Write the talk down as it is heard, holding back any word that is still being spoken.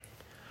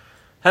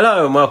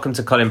Hello and welcome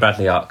to Colin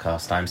Bradley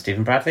Artcast. I'm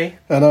Stephen Bradley.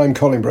 And I'm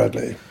Colin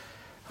Bradley.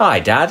 Hi,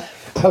 Dad.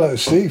 Hello,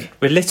 Steve.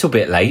 We're a little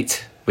bit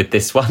late with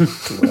this one.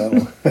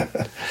 Well,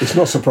 it's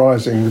not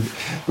surprising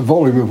the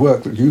volume of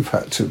work that you've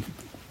had to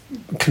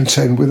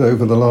contend with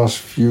over the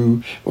last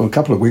a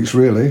couple of weeks,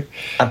 really.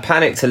 I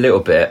panicked a little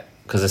bit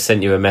because I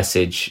sent you a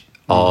message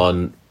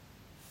on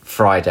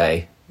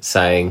Friday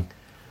saying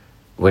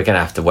we're going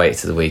to have to wait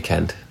to the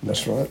weekend.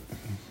 That's right.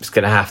 It's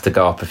going to have to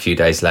go up a few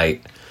days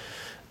late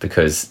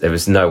because there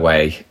was no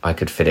way I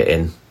could fit it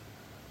in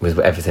with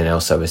everything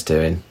else I was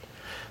doing.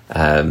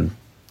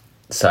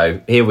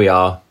 So here we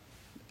are,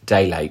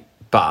 day late,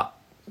 but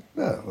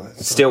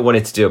still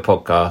wanted to do a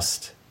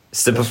podcast.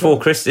 So before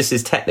Christmas, this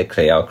is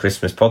technically our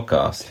Christmas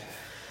podcast.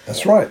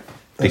 That's right.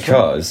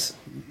 Because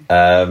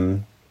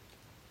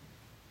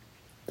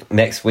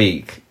next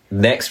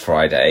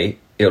Friday,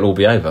 it'll all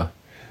be over.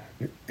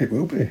 It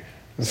will be.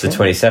 It's the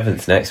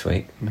 27th next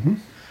week. Mm-hmm.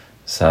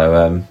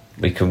 So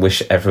we can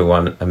wish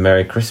everyone a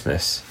Merry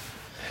Christmas.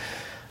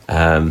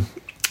 So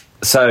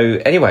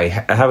anyway,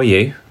 how are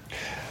you?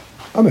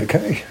 I'm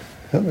okay,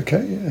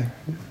 yeah.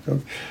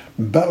 I'm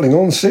battling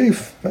on,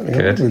 Steve.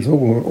 Good. With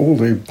all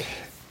the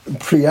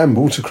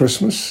preamble to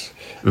Christmas.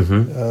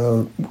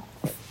 Mm-hmm.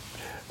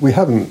 We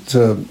haven't...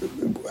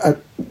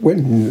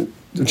 when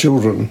the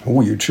children,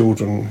 all you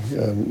children,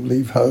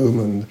 leave home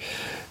and,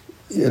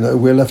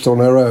 we're left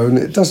on our own,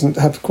 it doesn't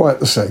have quite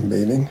the same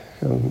meaning.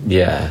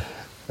 Yeah.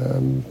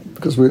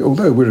 Because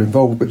although we're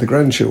involved with the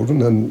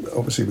grandchildren and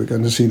obviously we're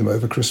going to see them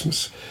over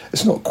Christmas,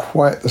 it's not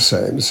quite the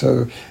same.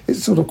 So it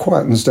sort of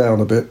quietens down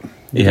a bit.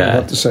 You don't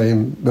have the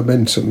same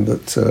momentum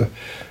that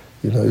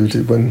you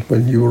did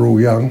when you were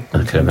all young.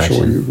 I can imagine.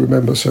 I'm sure you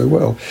remember so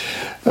well.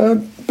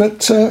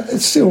 But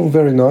it's still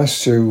very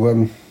nice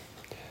to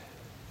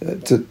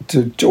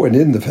join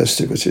in the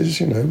festivities.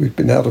 We've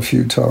been out a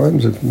few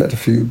times, we've met a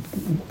few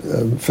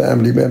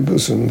family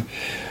members and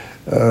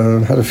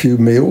had a few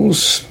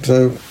meals.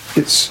 So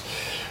it's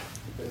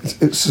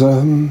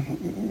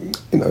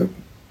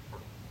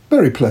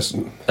very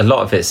pleasant. A lot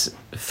of it's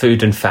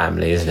food and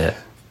family, isn't it?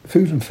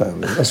 Food and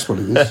family, that's what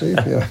it is, Steve,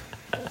 yeah.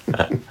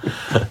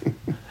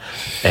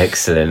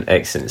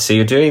 Excellent. So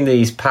you're doing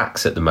these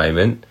packs at the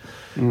moment.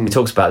 We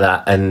talked about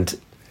that, and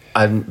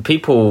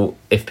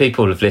if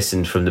people have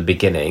listened from the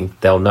beginning,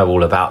 they'll know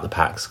all about the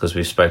packs because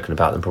we've spoken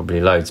about them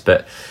probably loads.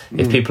 But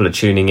if people are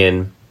tuning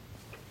in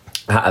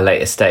at a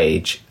later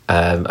stage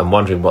and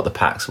wondering what the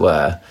packs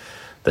were,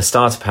 the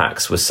starter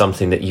packs was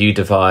something that you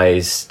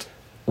devised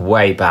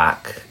way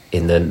back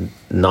in the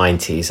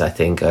 90s, I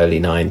think, early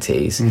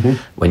 90s,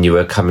 when you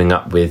were coming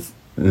up with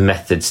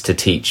methods to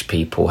teach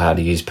people how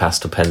to use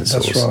pastel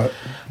pencils. That's right.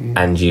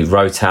 And you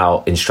wrote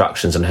out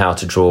instructions on how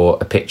to draw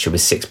a picture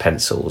with 6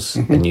 pencils,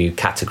 and you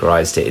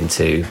categorised it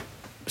into,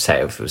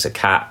 say, if it was a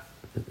cat,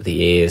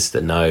 the ears,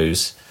 the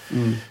nose,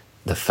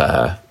 the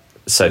fur,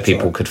 so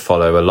people could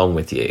follow along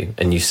with you,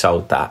 and you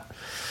sold that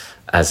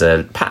as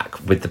a pack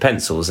with the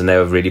pencils, and they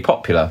were really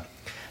popular.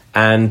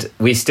 And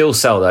we still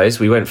sell those.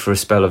 We went for a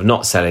spell of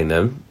not selling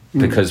them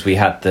because we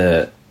had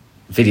the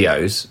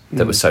videos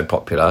that were so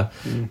popular,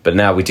 but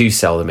now we do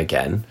sell them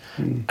again,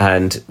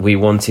 and we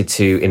wanted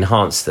to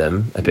enhance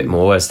them a bit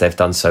more, as they've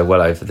done so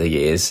well over the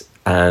years,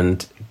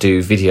 and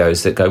do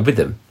videos that go with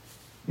them.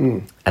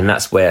 And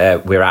that's where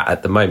we're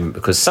at the moment,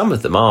 because some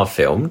of them are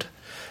filmed,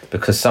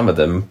 because some of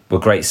them were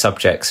great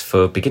subjects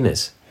for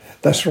beginners.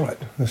 That's right.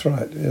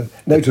 Yeah.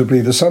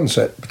 Notably, the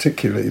sunset,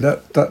 particularly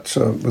that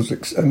was,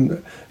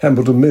 and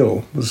Hambledon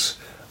Mill was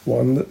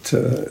one that,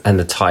 and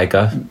the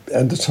tiger,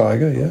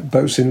 yeah,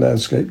 boats in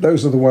landscape.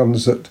 Those are the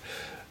ones that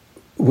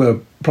were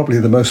probably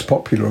the most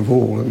popular of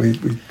all, and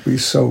we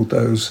sold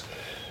those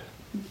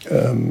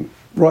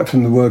right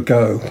from the word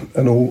go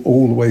and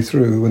all the way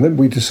through. And then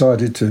we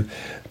decided to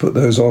put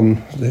those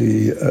on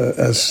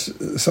as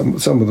some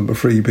of them are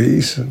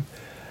freebies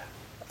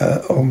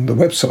on the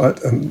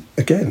website, and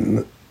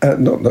again.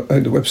 Not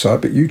only the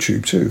website, but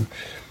YouTube too.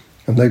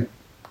 And they've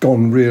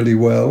gone really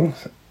well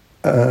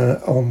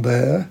on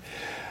there.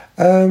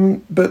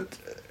 But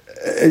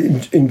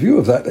in view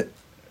of that,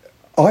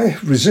 I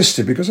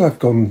resisted because I've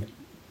gone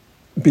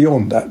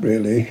beyond that,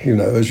 really.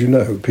 As you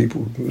know,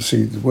 people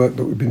see the work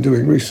that we've been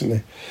doing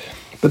recently.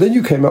 But then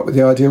you came up with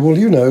the idea,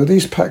 well,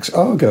 these packs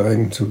are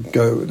going to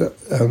go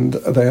and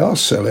they are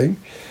selling.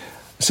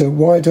 So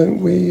why don't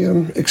we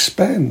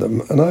expand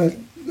them? And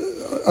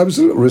I was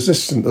a little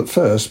resistant at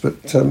first,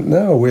 but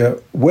now we're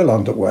well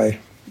underway.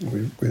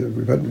 We've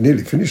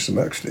nearly finished them,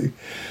 actually.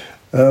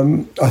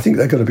 I think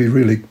they're going to be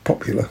really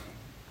popular.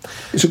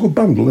 It's a good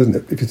bundle, isn't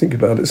it? If you think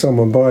about it,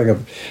 someone buying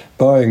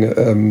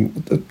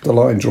the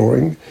line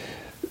drawing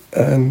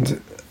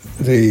and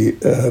the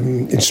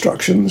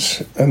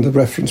instructions and the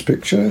reference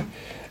picture,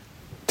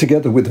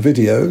 together with the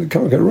video, you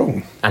can't go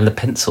wrong. And the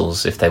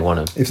pencils, if they want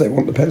them. If they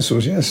want the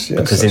pencils, yes.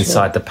 Because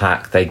inside the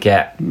pack, they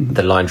get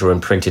the line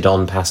drawing printed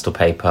on pastel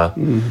paper,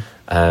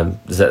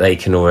 that they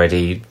can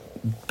already...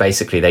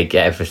 Basically, they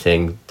get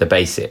everything, the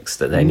basics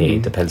that they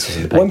need, the pencils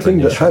and the paper. One thing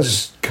that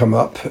has come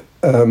up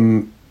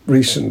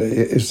recently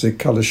is the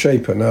colour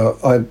shaper. Now,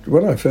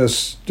 when I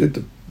first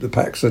did the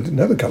packs, I didn't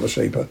have a colour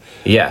shaper.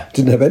 Yeah.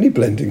 Didn't have any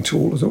blending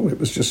tool at all. It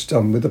was just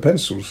done with the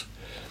pencils.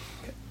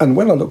 And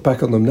when I look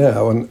back on them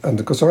now, and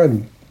because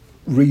I'm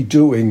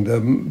redoing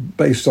them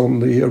based on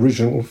the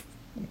original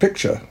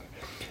picture,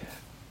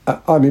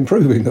 I'm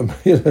improving them.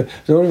 You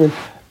know what I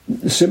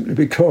mean? Simply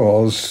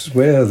because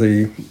where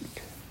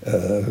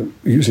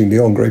using the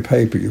Ingres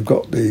paper, you've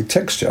got the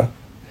texture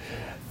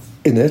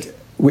in it,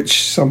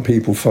 which some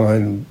people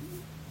find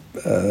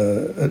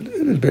a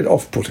little bit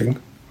off-putting.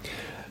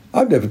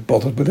 I've never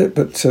bothered with it,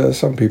 but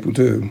some people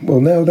do. Well,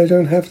 now they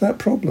don't have that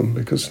problem,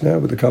 because now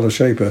with the colour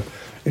shaper,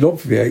 it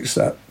obviates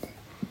that,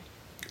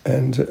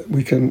 and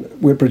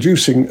we're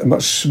producing a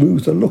much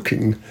smoother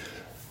looking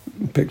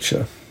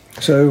picture.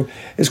 So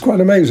it's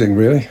quite amazing,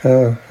 really,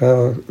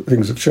 how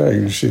things have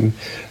changed in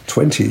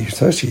 20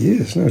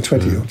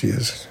 odd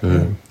years.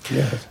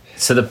 Yeah.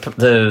 So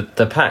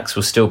the packs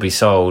will still be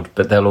sold,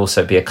 but they'll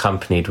also be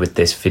accompanied with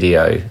this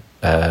video,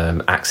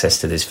 access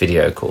to this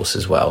video course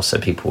as well. So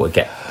people will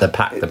get the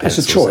pencils.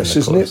 It's a choice,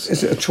 isn't it?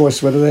 Is it a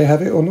choice whether they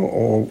have it or not,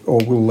 or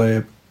will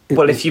they?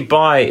 Well, if you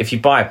buy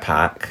a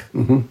pack,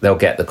 they'll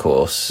get the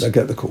course. They'll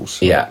get the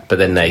course. Yeah, but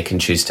then they can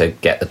choose to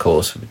get the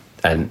course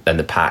and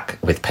the pack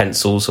with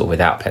pencils or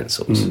without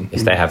pencils.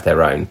 If they have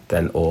their own,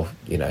 then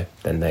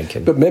they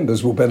can. But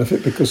members will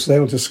benefit because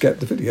they'll just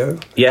get the video.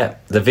 Yeah,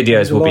 the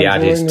videos will be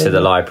added to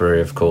the library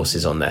of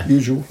courses on there.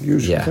 Usual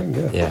thing.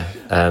 Yeah.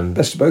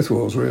 Best of both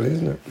worlds, really,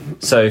 isn't it?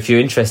 So if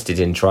you're interested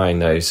in trying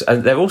those,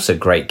 and they're also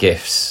great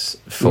gifts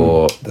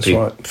for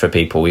for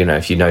people. You know,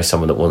 if you know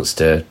someone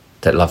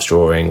that loves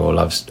drawing or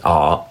loves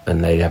art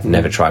and they have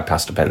never tried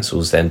pastel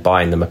pencils, then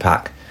buying them a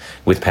pack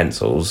with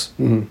pencils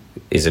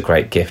is a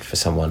great gift for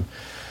someone.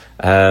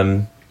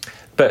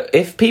 But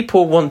if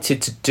people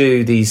wanted to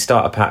do these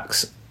starter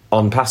packs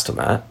on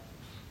Pastelmat,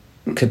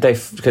 could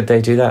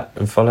they do that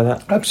and follow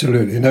that?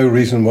 Absolutely. No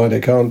reason why they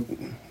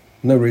can't.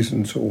 No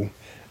reason at all.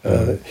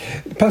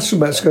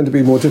 Pastelmat's going to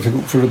be more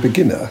difficult for a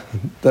beginner.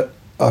 That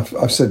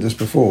I've said this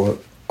before.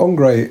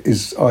 Ingres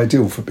is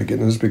ideal for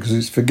beginners because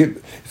it's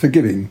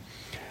forgiving.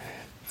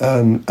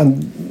 And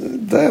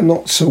they're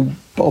not so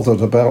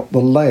bothered about the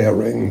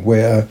layering,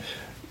 where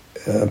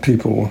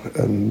people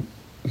that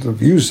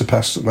have used the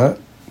Pastelmat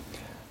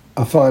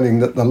are finding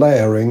that the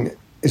layering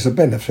is a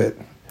benefit.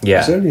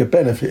 Yeah. It's only a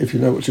benefit if you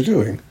know what you're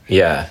doing.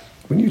 Yeah.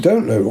 When you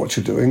don't know what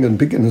you're doing, and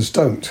beginners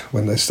don't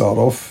when they start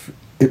off,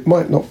 it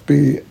might not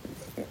be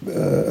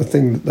a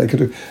thing that they could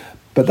do.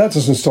 But that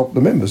doesn't stop the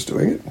members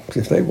doing it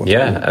if they want to.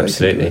 Yeah,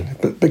 absolutely.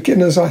 But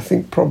beginners, I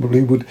think,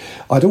 probably would.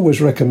 I'd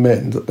always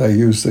recommend that they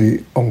use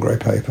the Ingres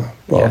paper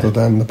rather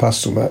than the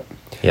Pastelmat.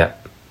 Yeah.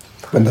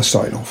 When they're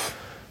starting off.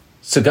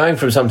 So going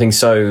from something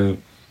so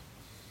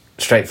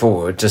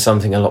straightforward to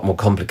something a lot more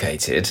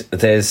complicated,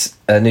 there's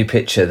a new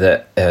picture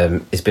that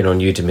has been on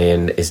Udemy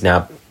and is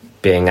now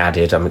being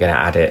added. I'm going to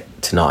add it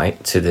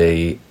tonight to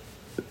the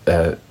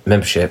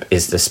membership.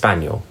 Is the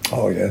Spaniel?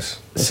 Oh yes.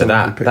 So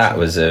that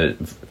was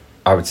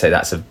I would say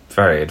that's a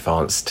very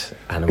advanced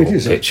animal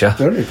picture. A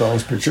very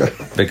advanced picture.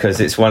 Because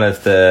it's one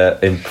of the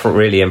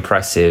really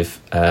impressive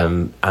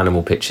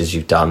animal pictures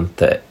you've done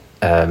that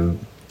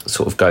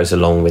sort of goes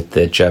along with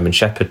the German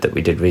Shepherd that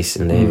we did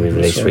recently, we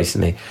released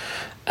recently,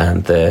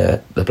 and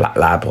the Black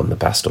Lab on the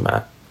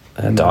Pastelmat,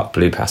 dark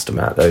blue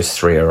Pastelmat. Those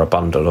three are a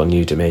bundle on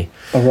Udemy.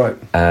 Oh, right.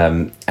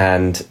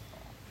 And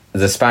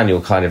the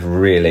Spaniel kind of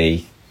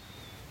really...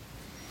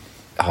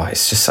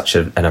 it's just such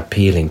an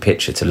appealing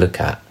picture to look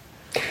at.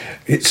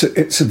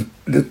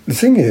 The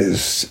thing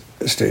is,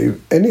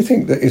 Steve,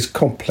 anything that is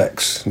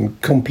complex and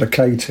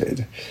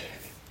complicated,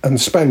 and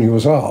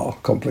Spaniels are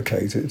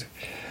complicated,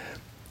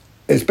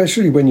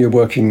 especially when you're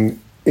working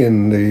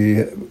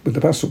with the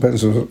pastel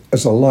pencils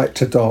as a light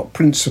to dark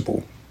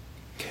principle,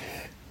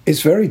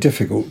 it's very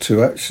difficult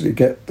to actually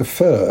get the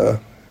fur,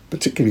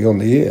 particularly on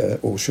the ear,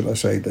 or should I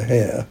say the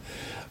hair,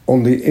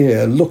 on the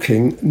ear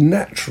looking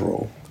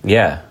natural.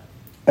 Yeah.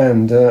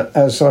 And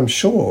as I'm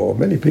sure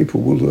many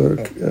people will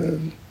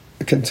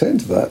contend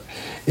to that,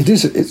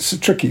 it's a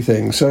tricky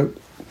thing. So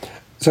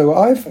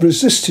I've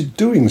resisted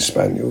doing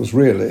Spaniels,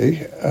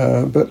 really,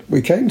 but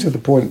we came to the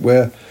point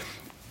where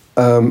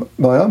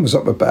my arm was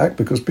up my back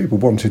because people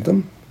wanted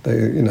them.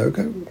 They,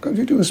 can't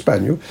you do a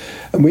Spaniel?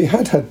 And we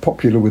had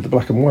popular with the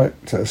black and white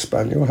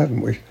Spaniel,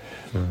 hadn't we?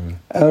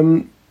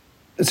 Mm-hmm.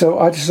 So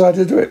I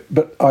decided to do it,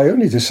 but I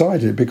only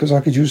decided because I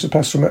could use the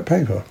Pastelmat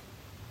paper.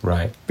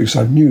 Right. Because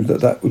I knew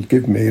that would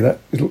give me that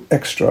little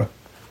extra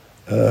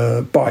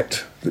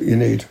bite that you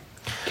need.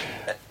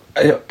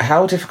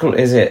 How difficult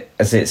is it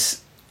as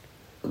it's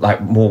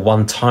like more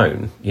one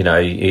tone? You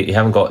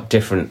haven't got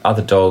different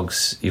other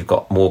dogs, you've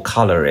got more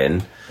colour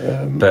in,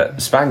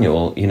 but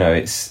Spaniel,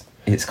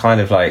 it's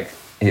kind of like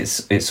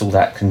it's all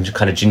that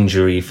kind of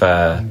gingery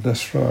fur.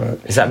 That's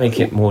right. Does that make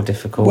it more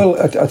difficult? Well,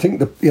 I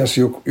think yes,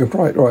 you're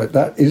quite right.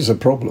 That is a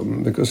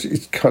problem because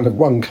it's kind of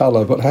one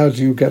colour. But how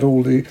do you get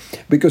all the?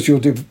 Because you're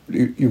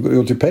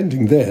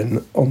depending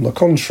then on the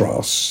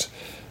contrasts,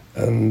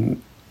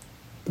 and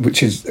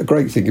which is a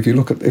great thing. If you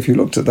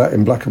looked at that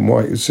in black and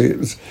white, you'd see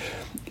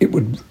it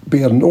would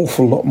be an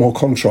awful lot more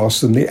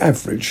contrast than the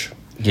average.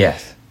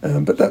 Yes.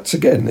 But that's,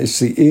 again, it's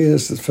the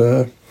ears, the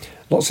fur,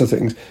 lots of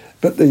things.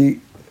 But the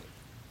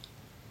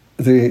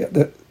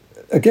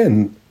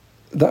again,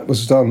 that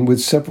was done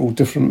with several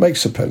different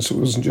makes of pencil.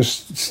 It wasn't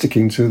just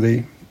sticking to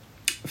the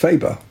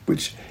Faber,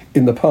 which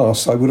in the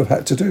past I would have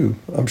had to do.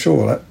 I'm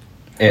sure that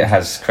it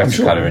has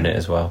Cretacolor in it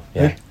as well.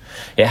 Yeah,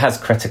 it has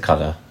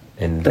Cretacolor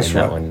in that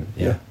right. one.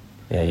 Yeah,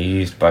 you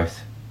used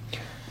both.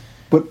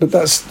 But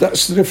that's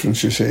the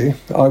difference. You see,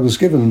 I was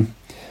given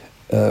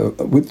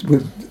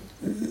with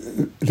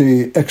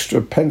the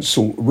extra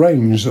pencil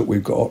range that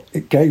we've got.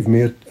 It gave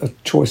me a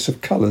choice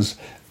of colours.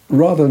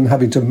 Rather than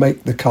having to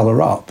make the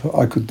colour up,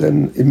 I could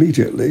then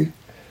immediately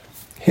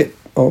hit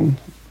on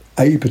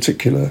a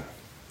particular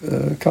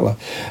colour.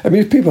 I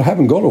mean, if people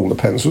haven't got all the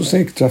pencils,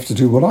 they have to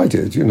do what I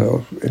did,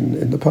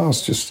 in the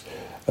past, just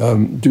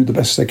do the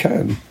best they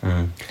can.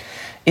 Mm.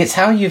 It's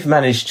how you've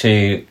managed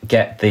to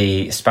get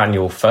the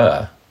spaniel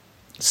fur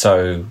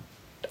so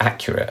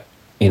accurate,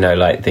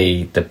 like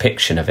the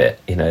depiction of it,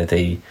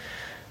 that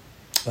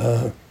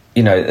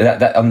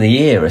on the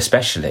ear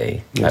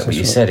especially, yes, like what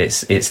you right. said,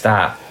 it's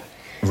that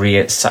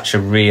it's such a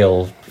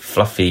real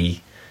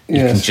fluffy, you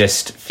yes. can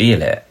just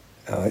feel it.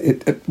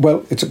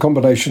 Well, it's a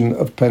combination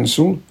of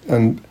pencil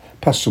and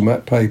pastel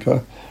matte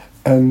paper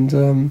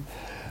and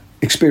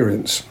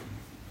experience.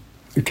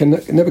 You can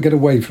never get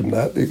away from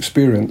that, the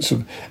experience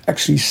of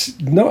actually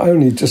not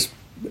only just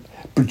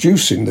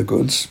producing the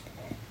goods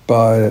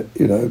by,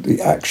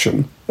 the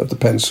action of the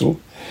pencil,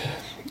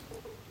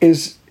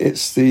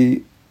 it's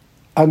the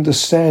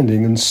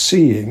understanding and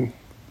seeing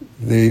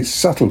the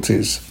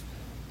subtleties.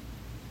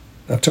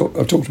 I've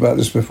talked about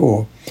this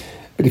before,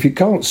 but if you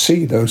can't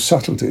see those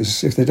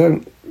subtleties, if they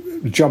don't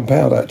jump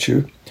out at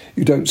you,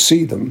 you don't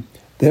see them.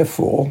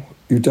 Therefore,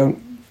 you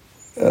don't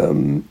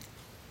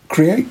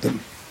create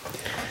them.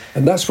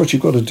 And that's what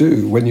you've got to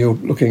do when you're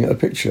looking at a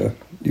picture.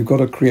 You've got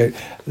to create.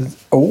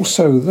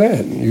 Also,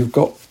 then you've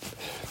got.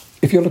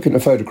 If you're looking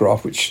at a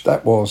photograph, which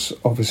that was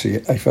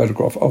obviously a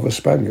photograph of a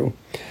spaniel,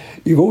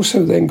 you've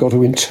also then got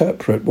to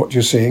interpret what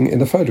you're seeing in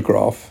the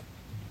photograph,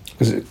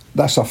 because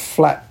that's a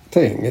flat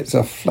thing. It's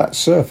a flat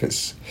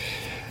surface.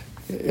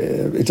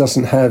 It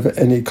doesn't have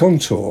any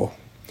contour.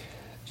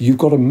 You've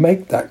got to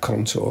make that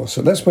contour.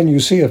 So that's when you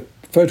see a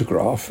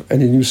photograph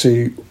and then you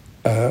see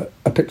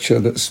a picture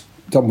that's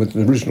done with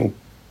an original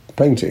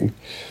painting,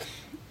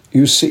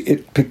 you see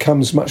it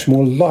becomes much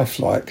more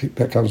lifelike. It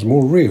becomes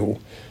more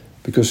real,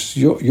 because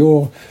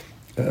you're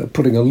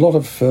putting a lot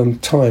of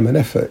time and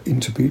effort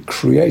into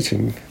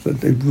creating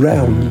the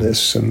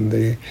roundness and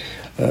the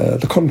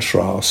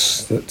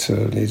contrast that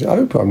needs. I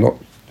hope I'm not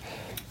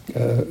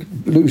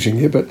losing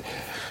you, but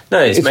no,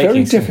 it's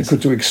very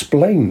difficult to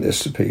explain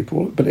this to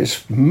people, but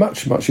it's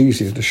much, much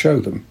easier to show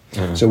them.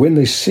 So when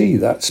they see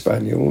that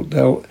spaniel,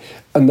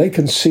 they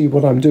can see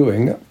what I'm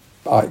doing.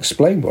 I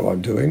explain what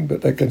I'm doing,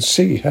 but they can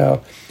see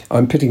how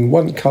I'm pitting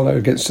one colour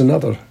against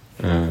another.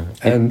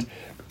 And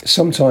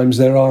sometimes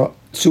there are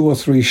 2 or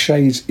 3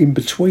 shades in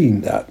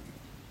between that,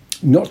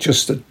 not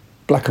just the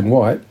black and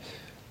white.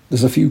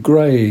 There's a few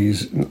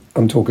greys.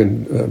 I'm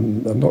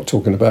not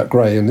talking about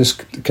grey in this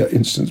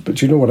instance,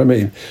 but you know what I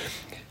mean.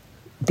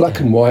 Black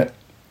and white,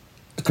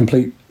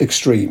 complete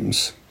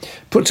extremes.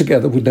 Put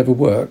together would never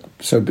work.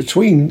 So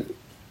between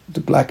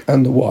the black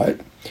and the white,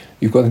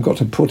 you've got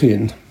to put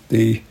in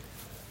the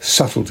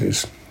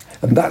subtleties,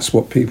 and that's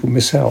what people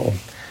miss out on.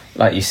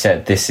 Like you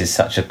said, this is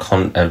such an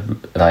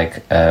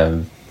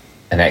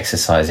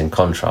exercise in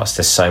contrast.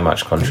 There's so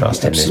much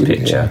contrast in this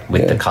picture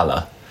with the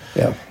colour.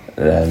 Yeah.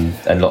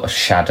 A lot of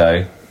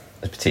shadow,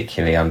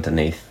 particularly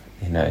underneath,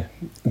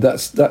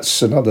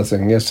 That's another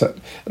thing, yes.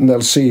 And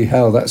they'll see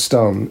how that's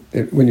done.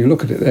 When you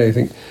look at it there, you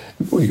think,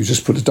 well, you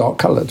just put a dark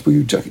colour. Well,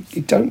 you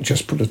don't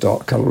just put a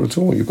dark colour at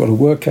all. You've got to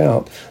work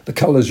out the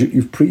colours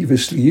you've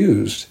previously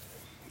used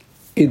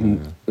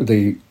in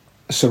the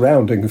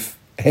surrounding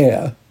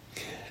hair.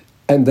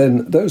 And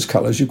then those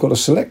colours, you've got to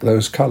select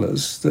those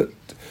colours that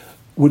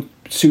would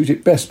suit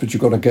it best, but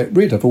you've got to get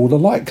rid of all the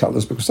light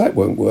colours, because that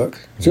won't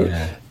work. So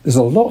there's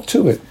a lot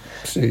to it,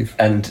 Steve.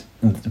 And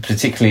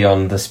particularly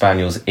on the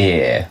spaniel's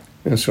ear.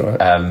 That's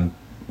right.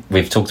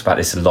 We've talked about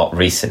this a lot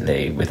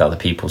recently with other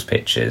people's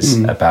pictures,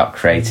 about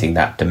creating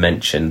that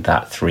dimension,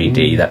 that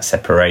 3D, that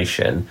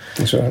separation.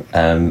 That's right.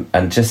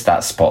 And just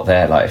that spot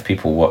there, like if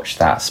people watch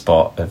that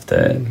spot of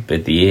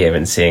with the ear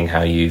and seeing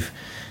how you've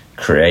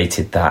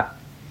created that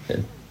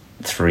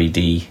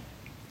 3D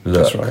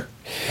look. That's right.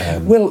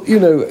 Well,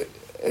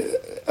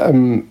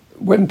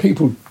 when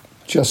people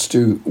just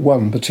do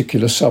one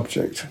particular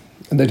subject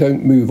and they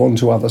don't move on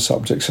to other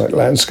subjects like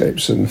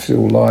landscapes and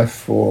still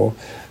life or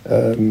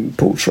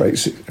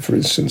portraits, for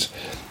instance,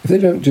 if they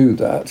don't do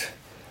that,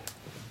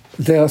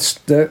 they're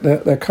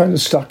kind of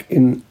stuck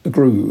in a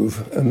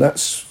groove, and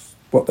that's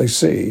what they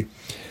see.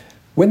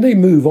 When they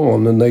move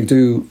on and they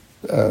do,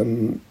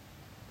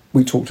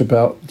 we talked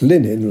about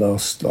linen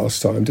last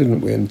time,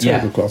 didn't we, and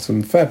tablecloth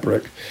and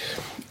fabric,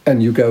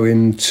 and you go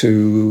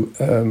into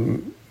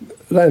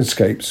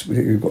landscapes,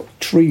 you've got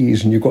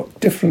trees and you've got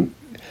different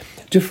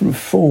different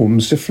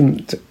forms,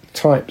 different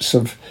types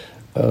of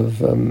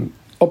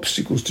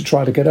obstacles to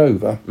try to get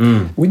over.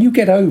 When you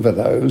get over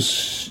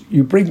those,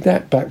 you bring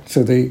that back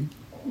to the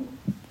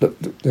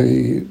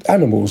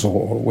animals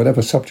or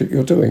whatever subject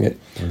you're doing it,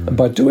 and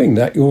by doing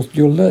that,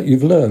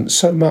 you've learned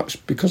so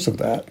much because of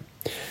that.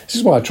 This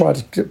is why I try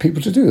to get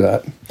people to do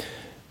that,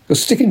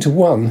 because sticking to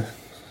one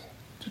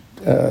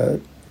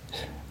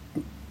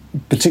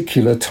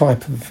particular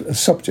type of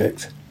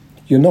subject,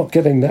 you're not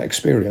getting that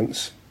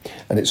experience,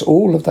 and it's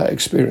all of that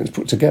experience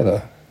put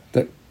together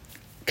that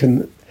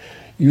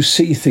you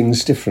see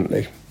things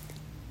differently.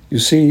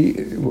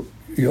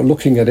 You're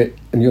looking at it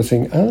and you're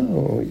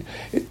thinking,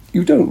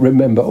 you don't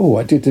remember,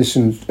 I did this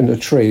in a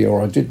tree,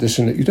 or I did this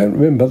in it. You don't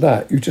remember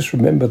that. You just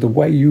remember the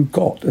way you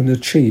got and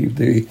achieved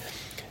the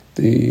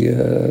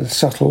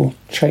subtle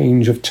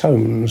change of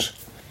tones.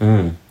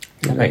 That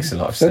makes a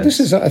lot of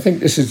sense. So I think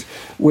this is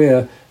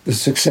where the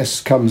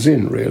success comes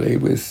in, really,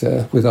 with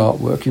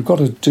artwork. You've got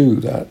to do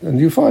that. And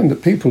you find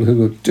that people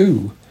who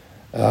do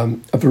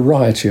a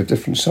variety of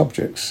different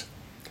subjects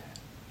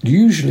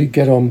usually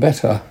get on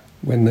better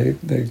when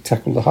they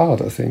tackle the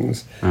harder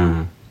things,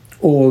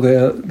 or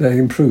they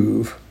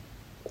improve.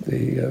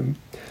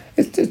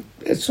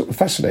 It's sort of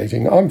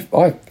fascinating.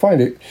 I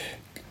find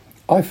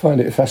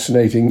it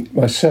fascinating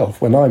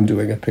myself when I'm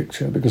doing a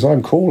picture, because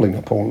I'm calling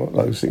upon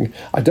those things.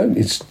 I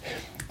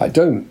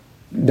don't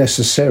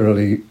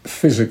necessarily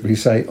physically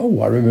say,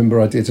 I remember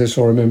I did this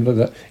or I remember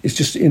that. It's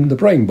just in the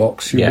brain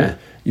box.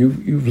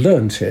 You've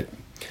learnt it,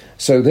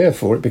 so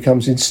therefore it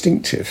becomes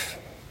instinctive.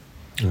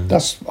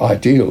 That's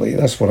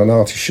what an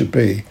artist should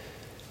be,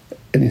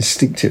 an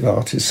instinctive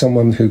artist,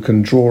 someone who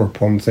can draw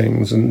upon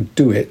things and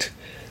do it.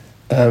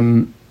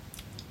 And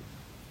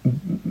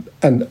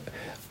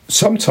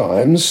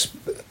sometimes,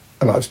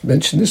 and I've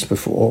mentioned this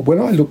before,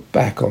 when I look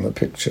back on a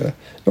picture,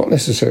 not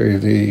necessarily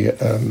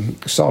the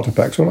starter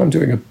packs, when I'm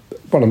doing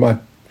one of my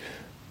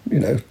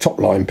top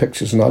line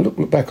pictures, and I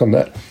look back on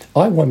that,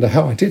 I wonder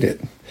how I did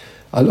it.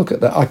 I look at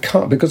that, I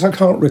can't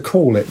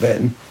recall it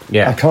then.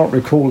 I can't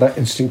recall that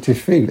instinctive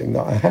feeling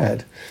that I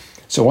had.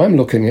 So I'm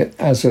looking at it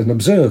as an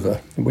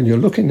observer. And when you're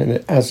looking at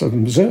it as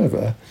an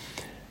observer,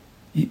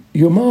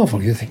 you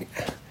marvel. You think,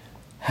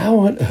 how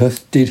on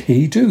earth did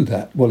he do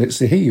that? Well, it's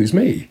the he who's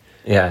me.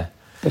 Yeah.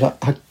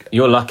 But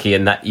you're lucky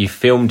in that you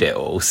filmed it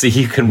all, so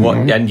you can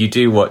watch, and you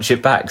do watch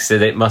it back, so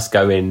that it must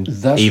go in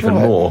even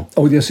more.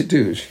 Oh, yes, it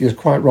does. You're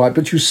quite right.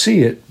 But you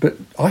see it, but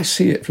I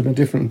see it from a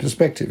different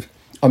perspective.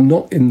 I'm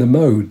not in the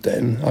mode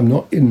then. I'm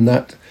not in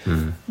that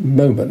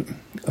moment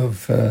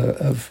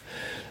of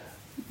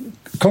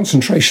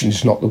concentration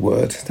is not the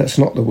word. That's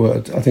not the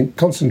word. I think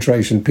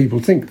concentration, people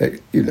think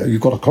that, you've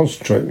got to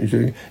concentrate when you're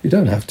doing it. You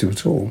don't have to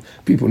at all.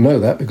 People know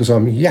that because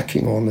I'm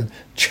yakking on and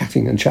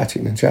chatting and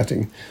chatting and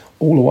chatting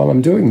all the while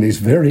I'm doing these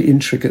very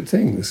intricate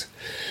things,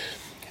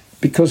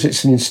 because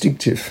it's an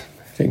instinctive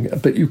thing.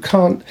 But you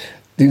can't,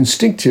 the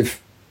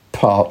instinctive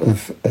part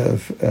of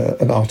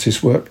an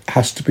artist's work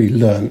has to be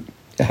learnt.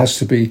 It has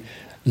to be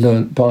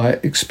learnt by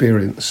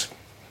experience.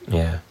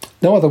 Yeah.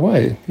 No other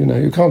way.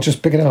 You can't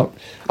just pick it out.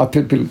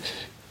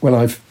 When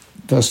I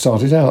first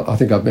started out, I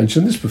think I've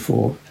mentioned this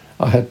before,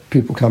 I had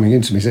people coming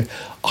into me saying,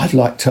 I'd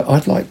like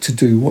to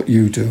do what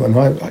you do, and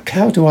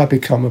how do I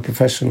become a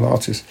professional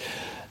artist?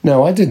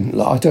 Now, I don't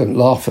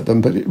laugh at them,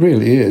 but it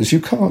really is.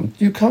 You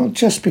can't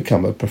just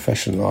become a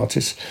professional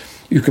artist.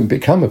 You can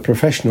become a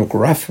professional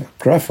graphic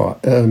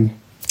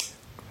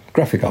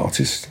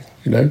artist.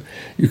 You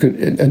can,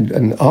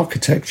 and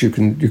architect. You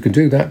can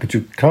do that, but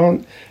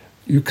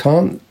you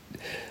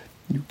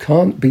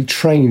can't be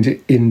trained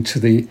into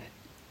the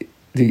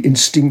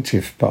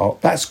instinctive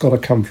part. That's got to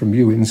come from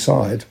you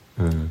inside.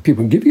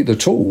 People can give you the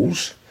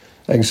tools.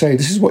 They can say,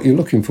 this is what you're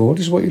looking for.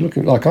 This is what you're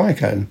looking like. I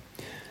can,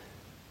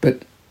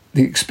 but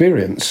the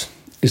experience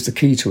is the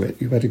key to it.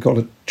 You've got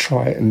to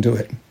try it and do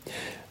it.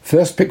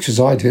 First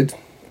pictures I did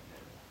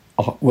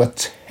were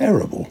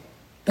terrible.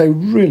 They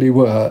really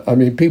were. I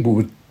mean, people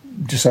would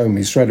disown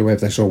me straight away if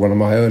they saw one of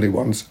my early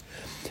ones.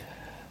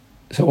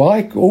 So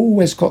I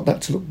always got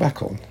that to look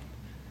back on.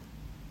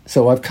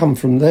 So I've come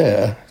from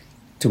there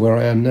to where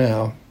I am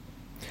now,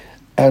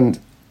 and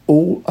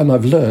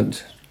I've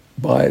learnt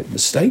by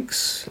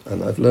mistakes,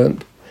 and I've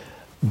learnt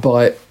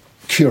by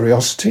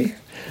curiosity.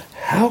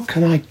 How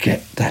can I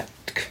get that?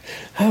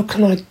 How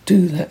can I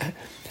do that?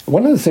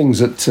 One of the things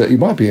that you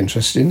might be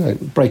interested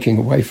in, breaking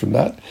away from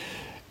that,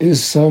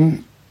 is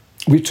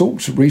we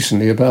talked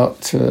recently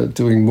about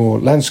doing more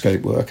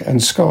landscape work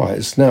and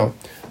skies. Now,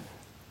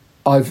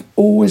 I've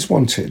always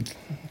wanted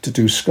to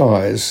do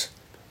skies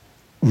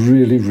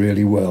really,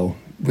 really well,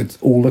 with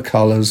all the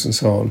colours and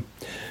so on,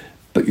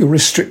 but you're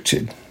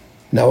restricted.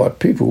 Now,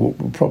 people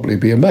will probably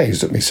be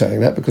amazed at me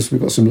saying that, because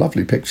we've got some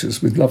lovely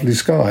pictures with lovely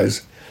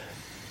skies,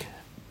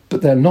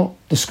 but they're not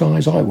the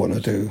skies I want to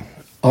do.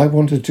 I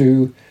want to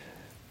do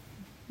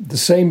the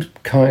same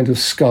kind of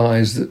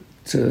skies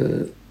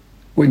that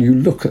when you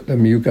look at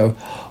them, you go,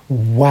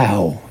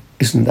 wow,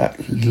 isn't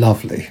that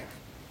lovely?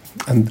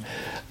 And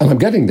I'm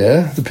getting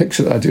there. The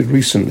picture that I did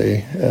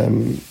recently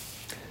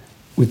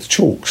with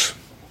chalks,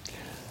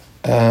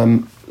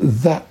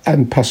 That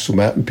and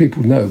Pastelmat, and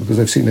people know because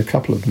they've seen a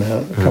couple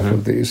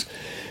of these.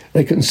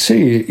 They can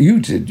see,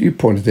 you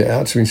pointed it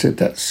out to me and said,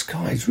 that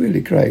sky is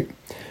really great.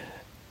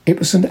 It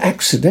was an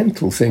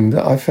accidental thing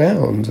that I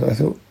found.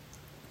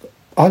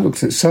 I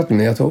looked at it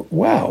suddenly, I thought,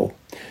 wow.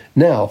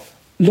 Now,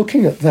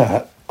 looking at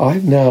that,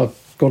 I've now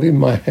got in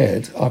my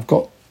head, I've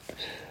got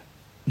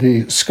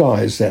the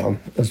skies down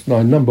as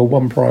my number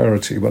one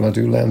priority when I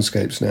do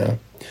landscapes now.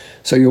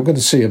 So you're going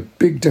to see a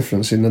big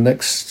difference in the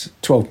next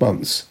 12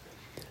 months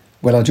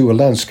when I do a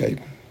landscape,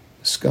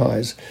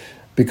 skies,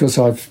 because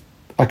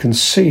I can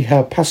see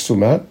how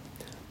Pastelmat,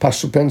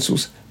 pastel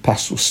pencils,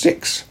 pastel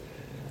sticks,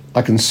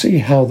 I can see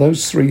how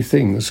those three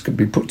things can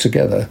be put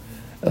together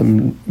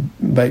and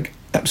make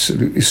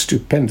absolutely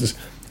stupendous,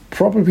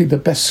 probably the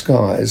best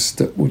skies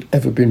that would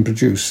ever been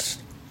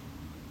produced.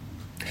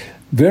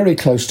 Very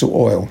close to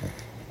oil.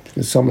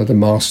 Some of the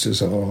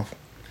masters are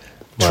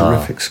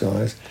terrific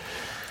skies.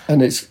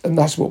 And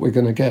that's what we're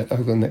going to get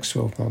over the next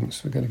 12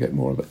 months. We're going to get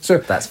more of it. So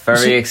that's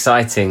very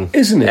exciting,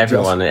 isn't it?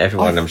 Everyone,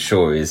 I'm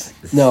sure is.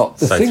 Now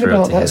the so thing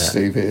about that,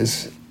 Steve,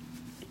 is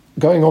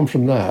going on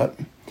from that.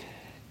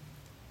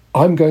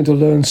 I'm going to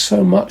learn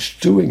so much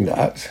doing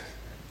that.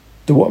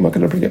 What am I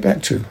going to bring it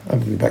back to?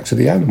 I'm going back to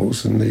the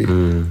animals and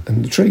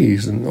the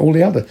trees and all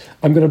the other.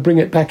 I'm going to bring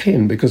it back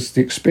in because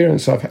the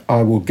experience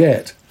I will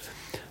get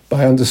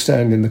by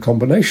understanding the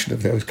combination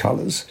of those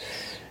colours,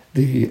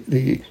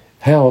 the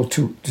how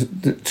to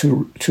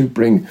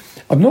bring.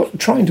 I'm not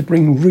trying to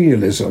bring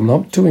realism. I'm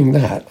not doing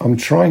that. I'm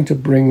trying to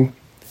bring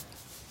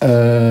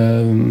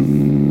a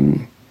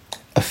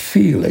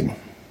feeling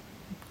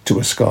to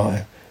a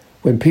sky.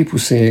 When people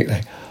see it,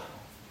 they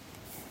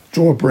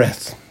draw a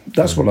breath.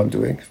 That's what I'm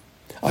doing.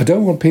 I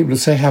don't want people to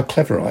say how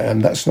clever I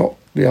am. That's not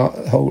the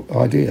whole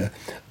idea.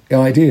 The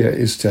idea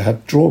is to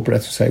draw a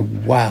breath and say,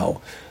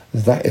 wow,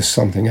 that is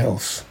something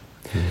else.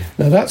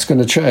 Now that's going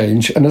to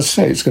change, and as I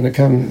say, it's going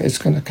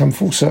to come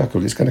full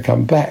circle. It's going to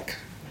come back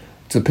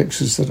to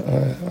pictures that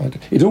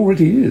it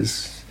already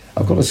is.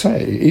 I've got to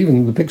say,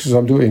 even the pictures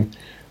I'm doing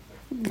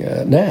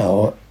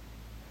now,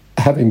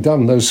 having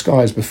done those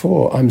skies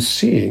before, I'm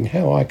seeing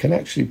how I can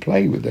actually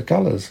play with the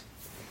colours.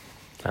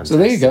 Fantastic. So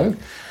there you go.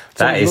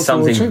 That is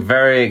something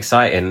very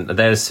exciting.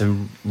 There's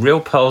some real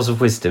pearls of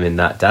wisdom in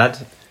that,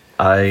 Dad.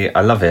 I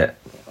love it.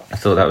 I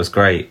thought that was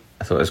great.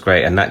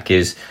 And that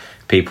gives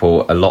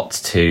people a lot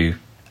to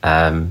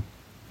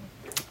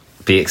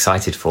be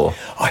excited for.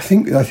 I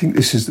think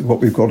this is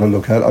what we've got to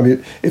look at. I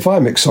mean, if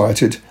I'm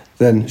excited,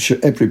 then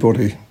should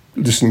everybody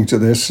listening to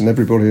this and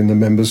everybody in the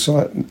members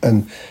site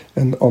and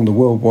on the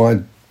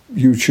worldwide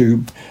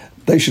YouTube,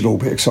 they should all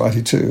be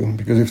excited too,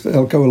 because if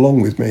they'll go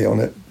along with me on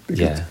it.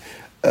 Because,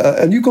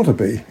 and you've got to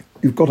be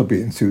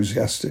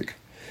enthusiastic.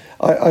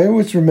 I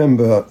always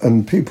remember,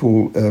 and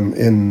people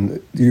in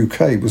the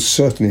UK will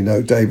certainly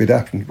know David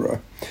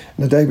Attenborough.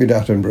 Now, David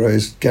Attenborough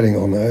is getting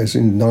on now, he's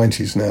in the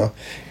 90s now.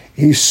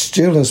 He's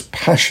still as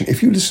passionate,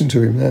 if you listen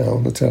to him now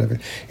on the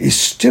television, he's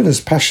still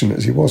as passionate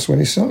as he was when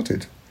he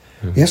started.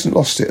 Mm-hmm. He hasn't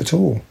lost it at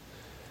all.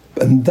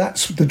 And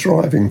that's the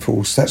driving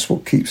force, that's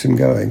what keeps him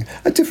going.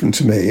 Different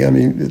to me, I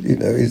mean, you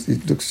know, he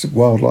looks at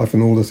wildlife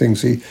and all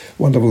the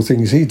wonderful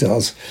things he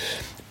does,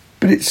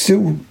 but it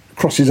still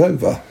crosses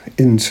over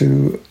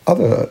into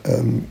other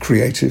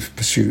creative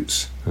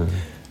pursuits. Mm-hmm.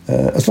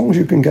 As long as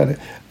you can get it.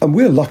 And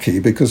we're lucky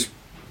because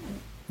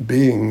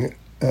being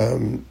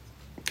an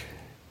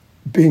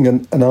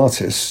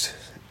artist,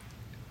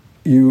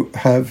 you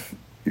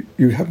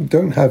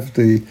don't have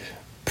the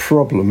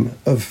problem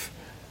of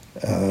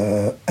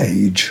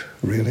age,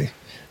 really.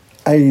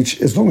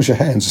 Age, as long as your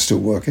hands are still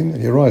working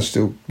and your eyes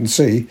still can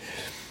see,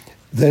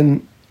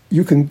 then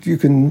you can do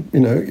it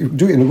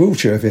in a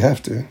wheelchair if you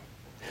have to.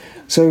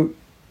 So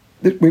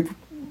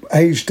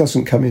age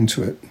doesn't come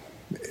into it.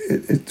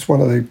 It's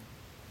one of the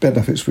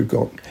benefits we've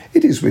got.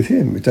 It is with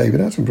him, with David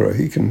Attenborough.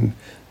 He can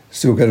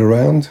still get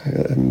around.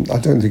 I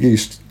don't think he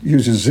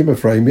uses a Zimmer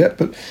frame yet,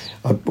 but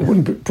I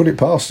wouldn't put it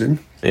past him.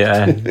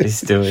 Yeah, he's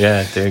still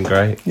doing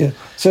great. Yeah.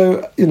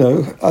 So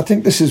I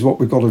think this is what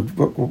we've got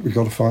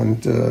to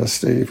find,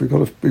 Steve. We've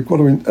got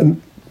to,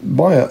 and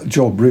my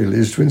job really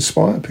is to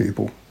inspire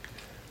people.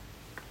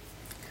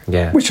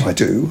 Yeah. Which I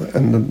do,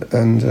 and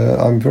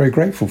I'm very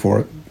grateful for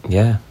it.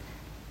 Yeah.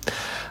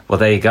 Well,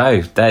 there you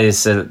go. There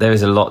is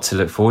a lot to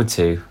look forward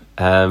to.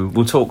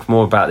 We'll talk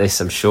more about this,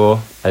 I'm sure,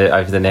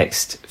 over the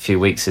next few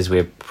weeks as we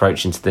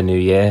approach into the new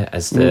year,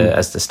 as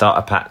the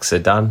starter packs are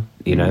done,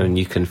 and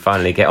you can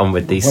finally get on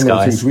with these skies. One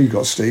of the things we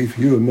got, Steve,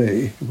 you and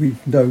me, we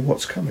know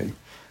what's coming.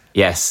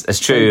 Yes, it's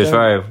true. It's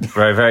very,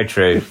 very, very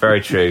true.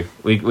 Very true.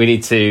 We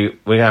need to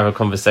have a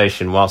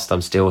conversation whilst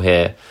I'm still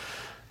here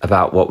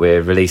about what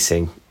we're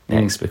releasing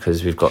next,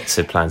 because we've got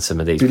to plan some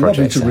of these projects.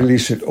 It'd be lovely to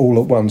release it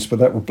all at once, but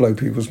that would blow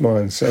people's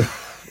minds. So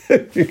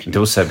it'd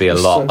also be a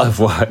lot of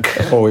work.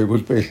 Oh, it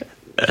would be.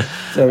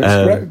 So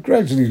it's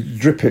gradually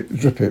drip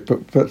it,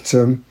 but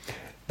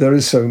there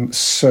is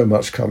so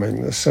much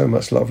coming. There's so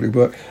much lovely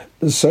work.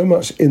 There's so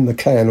much in the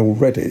can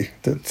already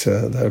that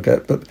they'll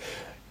get. But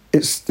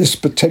it's this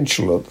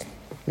potential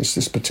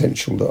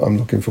that I'm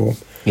looking for.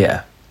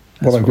 Yeah,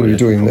 what I'm going to be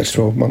doing in the next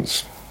 12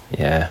 months.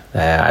 Yeah,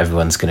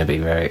 everyone's going to be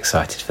very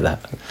excited for that.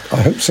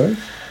 I hope so.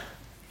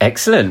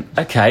 Excellent.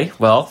 Okay,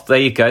 well, there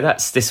you go.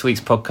 That's this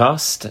week's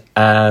podcast.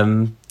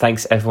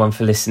 Thanks, everyone,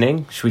 for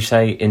listening. Should we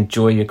say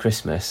enjoy your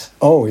Christmas?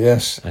 Oh,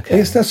 yes. Okay.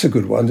 Yes, that's a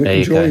good one. There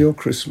Enjoy your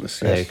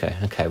Christmas. Yes. There you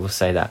go. Okay, we'll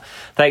say that.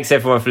 Thanks,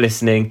 everyone, for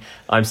listening.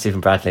 I'm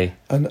Stephen Bradley.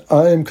 And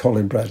I'm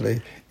Colin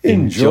Bradley.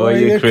 Enjoy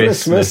your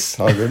Christmas.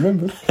 I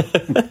remember.